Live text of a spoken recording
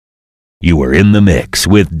You are in the mix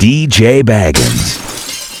with DJ Baggins.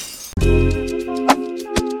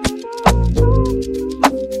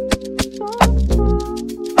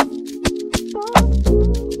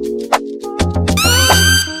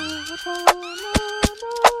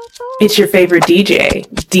 It's your favorite DJ,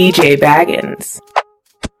 DJ Baggins.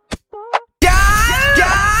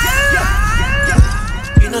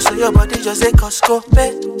 You know, so your body just a Costco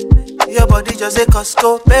pay. Your body just a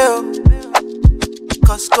Costco pay.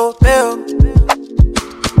 Costco pay.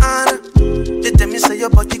 And they tell me say your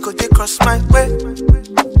body go they cross my way.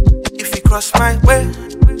 If you cross my way,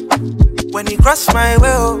 when you cross my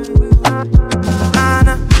way, oh. And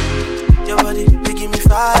your body they give me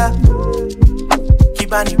fire.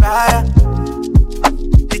 Bani fire,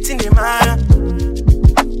 it's in the mind.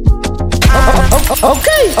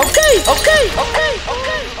 Okay.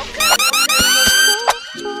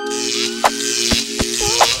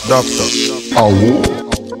 Doctor. Oh.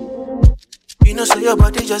 You know, so your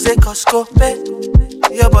body just a Costco pay.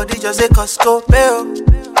 Your body just a Costco pay.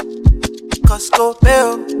 Costco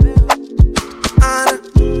pay. And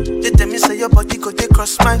they tell me say your body go they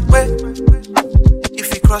cross my way.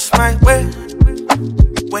 If you cross my way,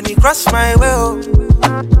 when you cross my way, oh.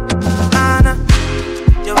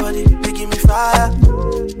 Your body they give me fire.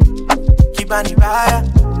 Kibani fire,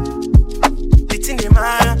 it's in the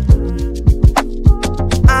mind.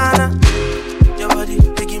 Your body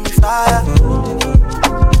they give me fire.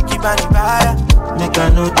 Kibani fire. Make I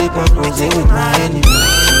know they gon' rose with my enemy.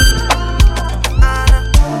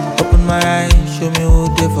 Open my eyes, show me who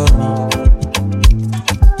they for me.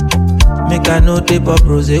 Make I know they pop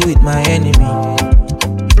rose with my enemy.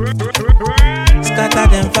 Scatter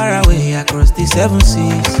them far away across the 7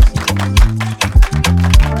 seas.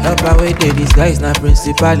 Help away there, these guys not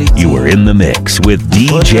principality. You are in the mix with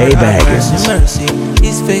DJ Baggins. Mercy,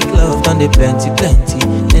 this fake love done they plenty.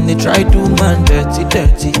 Then they try to man dirty.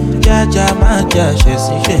 Ja man ja,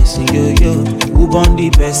 chasing yo. Who born the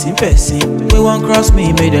person? We won't cross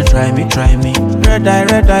me, make them try me. Red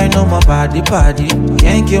eye, no more party.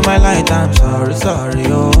 Can't kill my light, I'm sorry,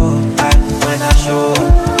 oh. When I show,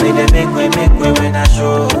 when they make way when I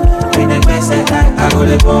show. When they best I go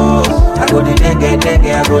the boss, I go the dengue,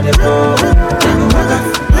 I go the boss.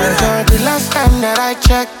 My girl, the last time that I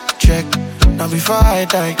check, now before I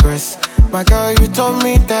digress. My girl, you told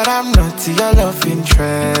me that I'm not your love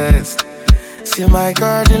interest. See my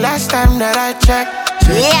girl, the last time that I checked,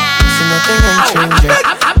 see nothing ain't changed yet.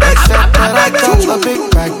 Except that I got a big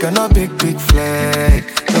bag and a big flag.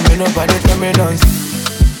 Don't be nobody tell me nonsense.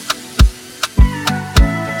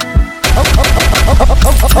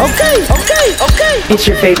 Okay. It's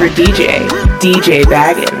your favorite DJ, DJ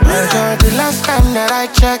Baggins. My girl, the last time that I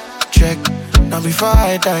checked, now before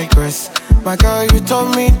I digress. My girl, you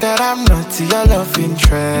told me that I'm not your love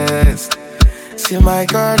interest. See my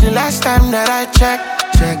girl, the last time that I checked,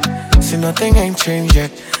 see nothing ain't changed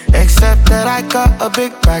yet. Except that I got a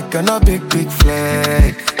big bag and a big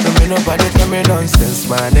flag. Don't be nobody tell me nonsense,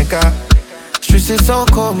 my nigga. Streets is so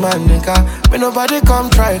cold, my nigga. May nobody come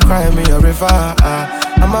try cry me a river.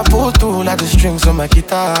 I'ma pull through like the strings on my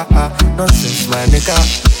guitar. Nonsense, my nigga.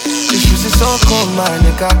 The streets is so cold, my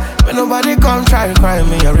nigga. May nobody come try cry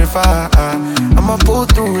me a river. I'ma pull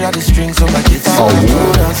through like the strings on my guitar.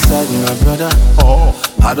 Outside, my brother.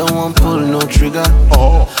 I don't want pull no trigger.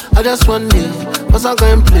 I just want live, cause I'm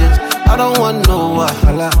going place. I don't want no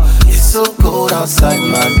wahala. It's so cold outside,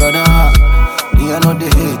 my brother. Me, I know they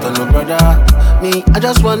hate on no brother. Me, I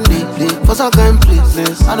just want live, cause I'm going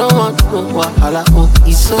places. I don't want no wahala. Oh,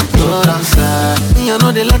 it's so cold outside. Me, I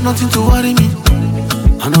know they let nothing to worry me.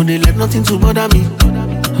 I know they let nothing to bother me.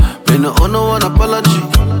 Me no owe no one apology.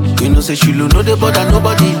 You know say she know they bother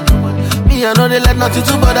nobody. Me, I know they let nothing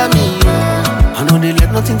to bother me. I know they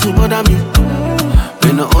let nothing to bother me.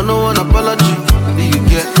 Me no owe no one apology. Do you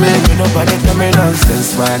get me? May nobody tell me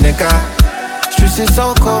nonsense, my nigga. Streets is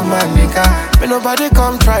so cold, my nigga. May nobody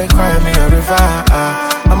come try cry me a river.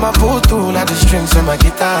 I'ma pull through like the strings on my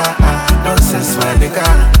guitar. Nonsense, my nigga.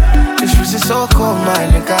 The streets is so cold, my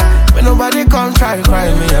nigga. May nobody come try cry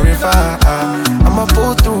me a river. I'ma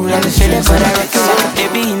pull through like the strings on my guitar.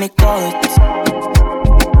 Baby in the court,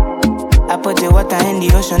 I put the water in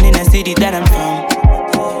the ocean in the city that I'm from.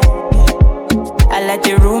 I like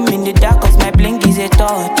the room in the dark cause my blink is a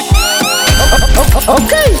torch.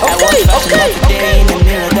 Okay. Today in the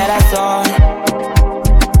mirror that I saw.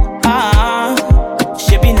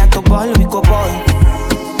 Shaping like a ball, we go ball.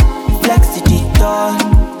 Flex to the dawn.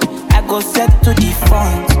 I go set to the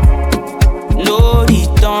front. No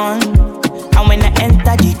return. And when I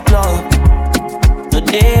enter the club, no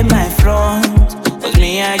day my front. Cause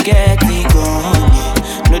me I get it gone.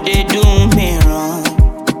 No they do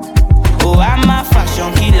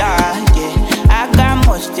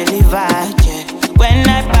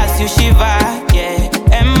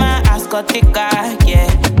go take her, yeah.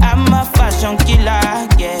 I'm a fashion killer,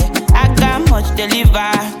 yeah. I got much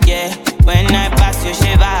deliver, yeah. When I pass you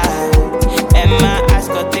shiver, and my ass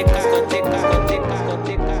go take her, go take her, go take her, go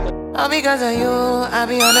take her. All because of you, I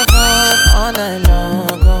be on the phone all night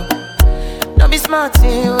long. Don't be smart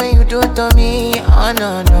when you do it to me, oh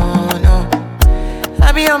no, no, no.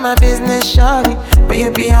 I be on my business, shawty, but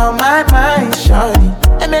you be on my mind, shawty.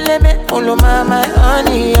 MLM, all of my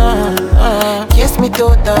honey, Kiss me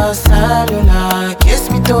to the cellular, kiss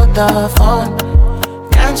me to the phone.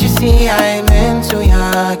 Can't you see I'm into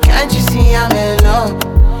ya? Can't you see I'm in love?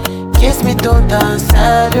 Kiss me to the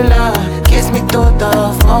cellular, kiss me to the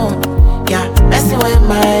phone. Yeah, messing with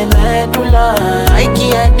my medulla, I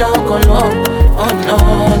can't talk alone. Oh no,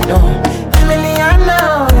 no.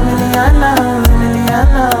 Emiliano, Emiliano,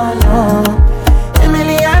 Emiliano, no.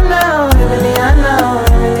 Emiliano, Emiliano,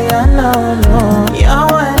 Emiliano, no. You're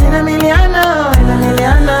one in a million, in a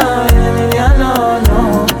million, in a million,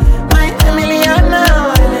 no. My Emiliano,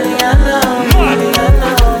 Emiliano, Emiliano,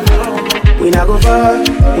 no. We not go far,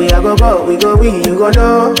 we a go go, we go we, you go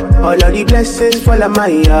know. All of the blessings fall on my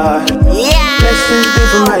yard. Yeah. Blessings stay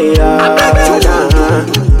for my yard.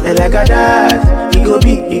 And like a dad, you go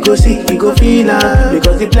be, you go see, you go feel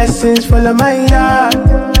because the blessings fall on my yard.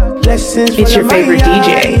 Blessings. It's your favorite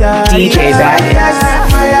DJ, DJ Baggins.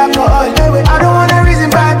 I don't wanna reason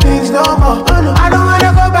bad things no more. I don't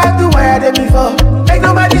wanna go back to where I did before. Make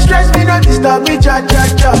nobody stress me, not disturb me, cha cha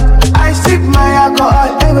cha. I sip my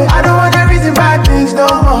alcohol. I don't wanna reason bad things no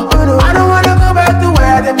more. I don't wanna go back to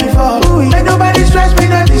where I did before. Make nobody stress me,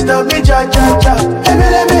 not disturb me, cha cha cha.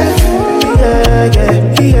 Yeah, yeah,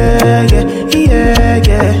 yeah, yeah, yeah,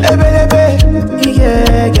 yeah. Yeah,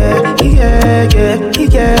 yeah, yeah,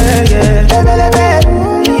 yeah, yeah,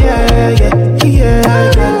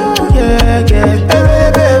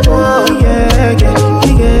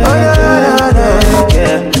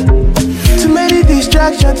 yeah. Too many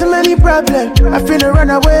distractions, too many problems. I finna run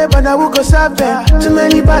away, but I will go solve them. Too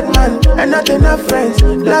many bad men and not enough friends.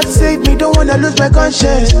 Lord save me, don't wanna lose my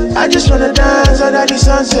conscience. I just wanna dance under the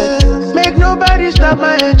sunset. Make nobody stop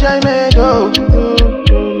my enjoyment. Oh.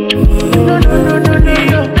 No, no, no, no, no,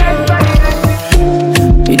 no.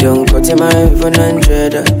 You don't cut in my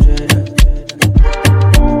 $100.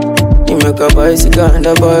 You make a bicycle and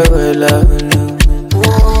a boy well up.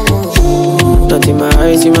 Not in my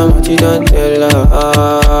eyes, in my mouth, you don't tell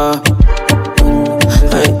her.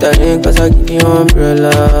 I ain't telling cause I give you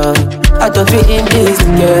umbrella. I thought we in this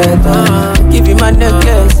together. Give you my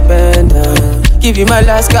necklace, pendant. Give you my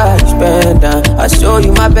last cash, pendant. I show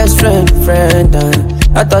you my best friend.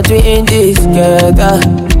 I thought we in this together.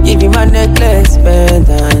 Give you my necklace,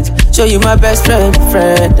 pendant. Show you my best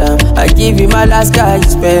friend. I give you my last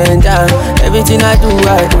cash, pendant. Everything I do,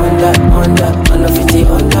 I under 50,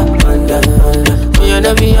 under. You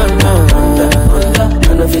never be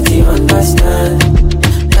under 50, understand.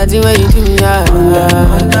 That's the way you do me,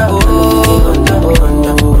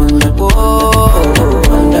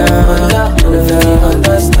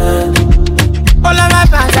 understand. All of my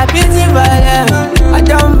fans are busy for them. I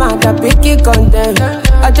don't mind, I pick it condemn.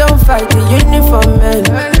 I don't fight the uniform man.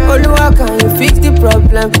 Oluwa, can you fix the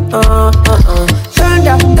problem?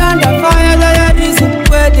 Thunder, fire, that your reason.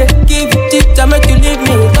 Where they give you tip to make you leave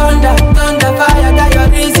me. Thunder, fire, that your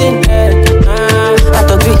reason. I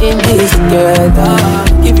thought we in this together.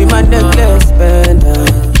 Give you my necklace, pendant.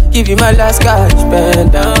 Give you my last cash,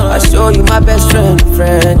 pendant. I show you my best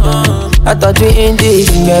friend. I thought we in this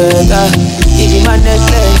together. Give you my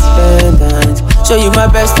necklace, pendant. Show you my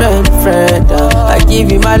best friend. I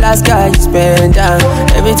give you my last cash, pendant.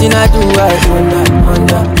 Everything I do, I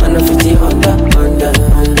under 50, under.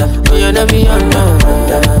 You never be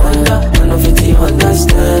under 50,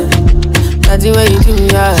 understand. That's the way you do me,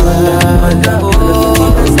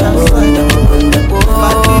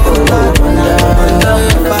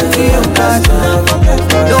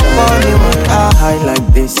 Don't call me when I high like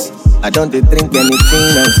this. I don't drink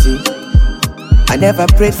anything I see. I never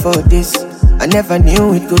prayed for this. I never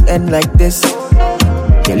knew it could end like this.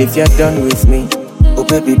 Girl, if you're done with me, oh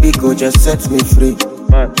baby, big go just set me free.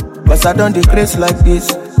 Cause I don't decrease like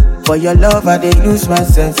this. For your love, I dey lose my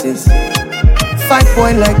senses. 5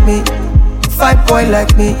 boy like me.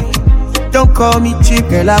 Don't call me cheap,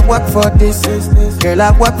 girl, I work for this.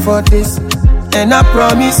 And I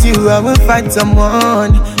promise you I will find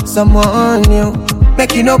someone new.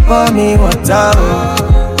 Make you no pour me water.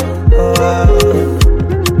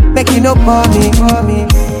 Make you no pour me.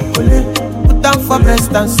 Put down for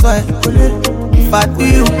breast and soil. If I do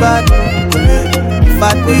you bad,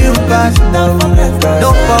 now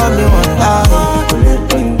don't pour me water.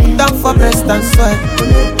 Put down for breast and soil.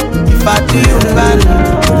 If I do you bad,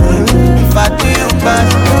 if I do you bad.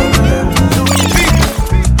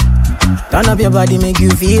 Turn up your body, make you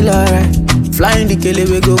feel alright. Flying the kele,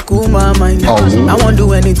 we go cool my mind. I won't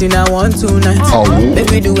do anything I want tonight. Make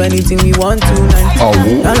we do anything we want tonight.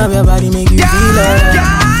 Turn up your body, make you feel alright.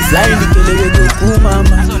 Flying the kele, we go cool my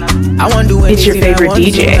mind. I won't do anything. It's your favorite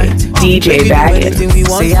DJ, DJ Baggins.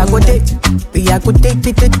 Say I go take, I go take,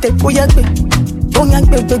 oh yeah, oh yeah, I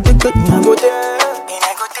go take,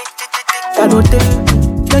 I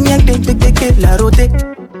go take, la rote.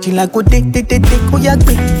 She like go take, oh yeah,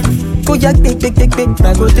 oh yeah,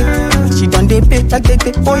 la rote. She done dey pay,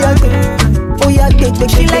 oh yeah,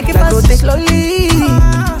 She like it fast slowly.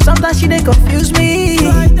 Sometimes she dey confuse me.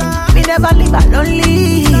 Me never leave her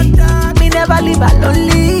lonely. Me never leave her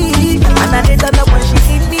lonely. And I dey turn up when she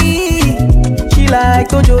need me. She like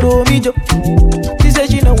Tojoro Mijo. She say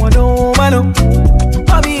she no want no man,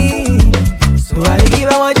 for me. So I give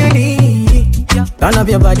her what you need. Turn up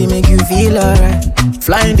your body, make you feel alright.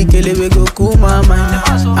 Flying the kele, we go cool my mind.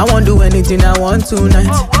 I won't do anything I want tonight.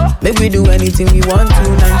 Make we do anything we want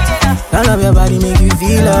tonight. Turn up your body, make you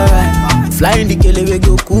feel alright. Flying the kele, we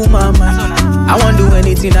go cool my mind. I won't do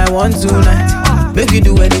anything I want tonight. Make we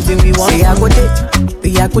do anything we want. Say I go take,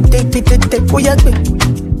 I go take, oh yeah,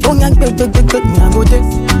 oh yeah, I go take,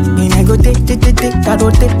 and I go take, I go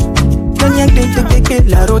take, don't ya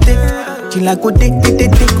la rote. She like go take, oh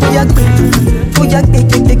yeah, oh yeah,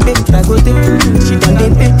 la rote. She done dey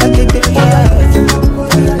pay, oh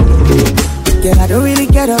yeah. Girl, I don't really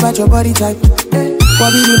care about your body type.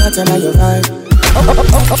 What really matter now your vibe.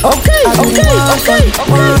 Okay.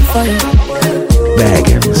 One for you.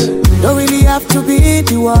 Baggins. Don't really have to be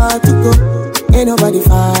the one to go. Ain't nobody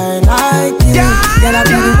fine like you. Girl, I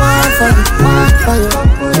be the one for you.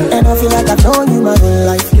 And I feel like I've known you my whole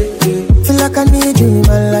life. Feel like I need you in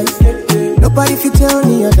my life. Nobody fit tell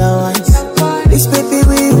me otherwise. This baby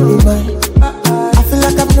will be mine. I feel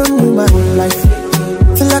like I've known you my whole life.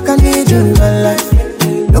 Feel like I need you in my life.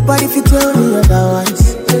 Nobody fit tell me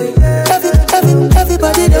otherwise.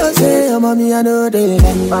 Everybody does say, oh mommy, I know they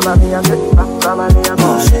like me. Mama mia, mama mia,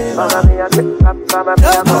 mama mia,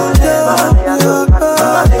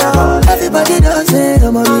 everybody does say,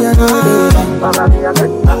 oh mommy, I know they like me. Mama mia,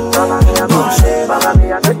 mama mia, mama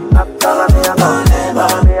mia,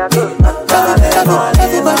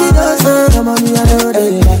 everybody does say, oh mommy, I know they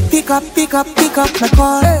like me. Pick up my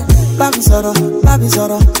call. Baby Zoro.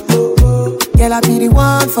 Girl, I be the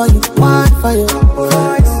one for you.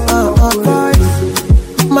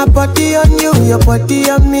 My body on you, your body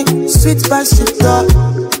on me. Sweet past talk.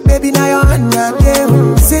 Baby, now you're on your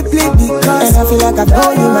game. Simply because. And I feel like I've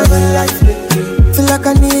known you my whole life. Feel like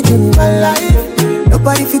I need you in my life.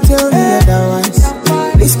 Nobody fit tell me otherwise.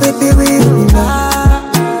 This baby will be mine.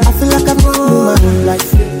 I feel like I've known you my whole life.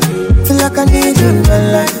 Feel like I need you in my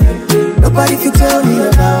life. Nobody fit tell me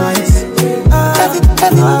otherwise.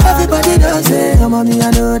 Everybody does it. Mama me, I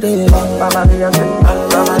know they like. Mama me, I know.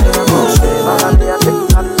 Mama me, I know.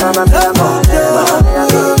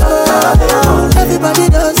 Everybody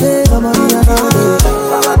does it. Mama me, I know they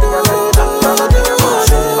like.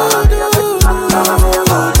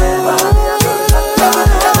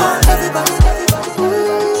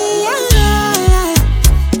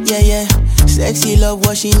 Yeah. Sexy love,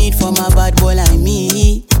 what she need from a bad boy like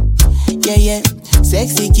me. Yeah.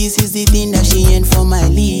 Sexy kiss is the thing that she ain't for my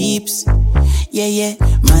lips. Yeah.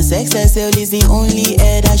 My sex herself is the only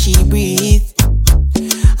air that she breathes.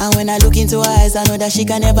 And when I look into her eyes, I know that she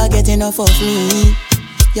can never get enough of me.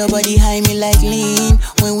 Your body high me like lean.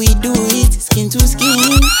 When we do it, skin to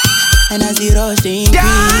skin. And as the rush they increase,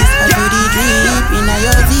 I feel the drip in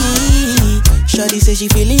your V. Shorty say she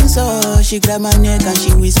feeling so. She grab my neck and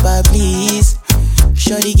she whisper please.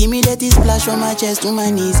 Shorty give me that splash from my chest to my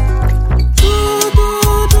knees.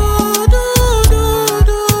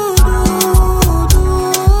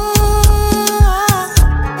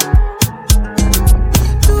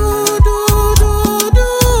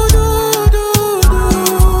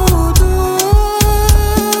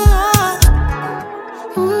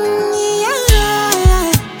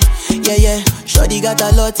 Yeah. Shorty got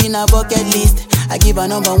a lot in her bucket list. I give her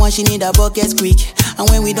number one, she need a bucket quick. And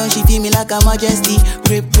when we done, she feel me like a majesty.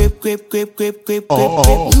 Grip.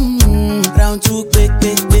 Round two, quick.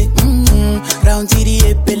 Round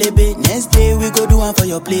three, pelebe. Next day we go do one for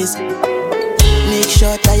your place. Make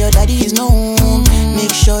sure that your daddy is known.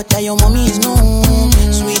 Make sure that your mommy is known.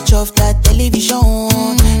 Switch off that television.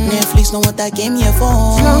 Netflix know what I came here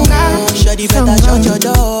for. Shorty better shut your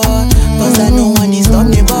door, cause I don't want to stop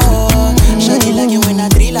me ball. Shorty like it when I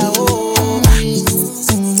drill her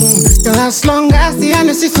Girl, as long as the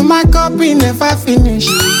Hennessy for my cup, we never finish.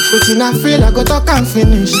 Waiting I feel I go talk and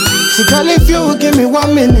finish. See girl, if you will give me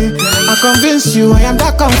 1 minute, I convince you I am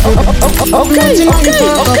that confident. Okay,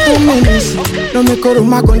 okay. 2 minutes. No make a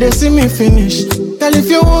room, I go they see me finish. Girl, if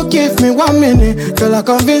you will give me 1 minute, girl, I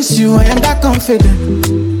convince you I am that confident.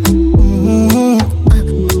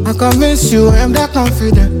 I convince you I am that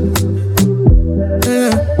confident.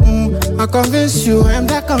 I convince you I am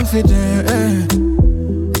that confident.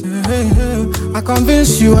 I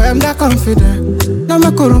convince you I am that confident.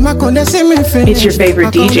 It's your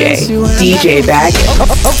favorite DJ, DJ Baggins.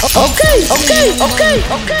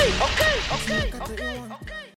 Okay.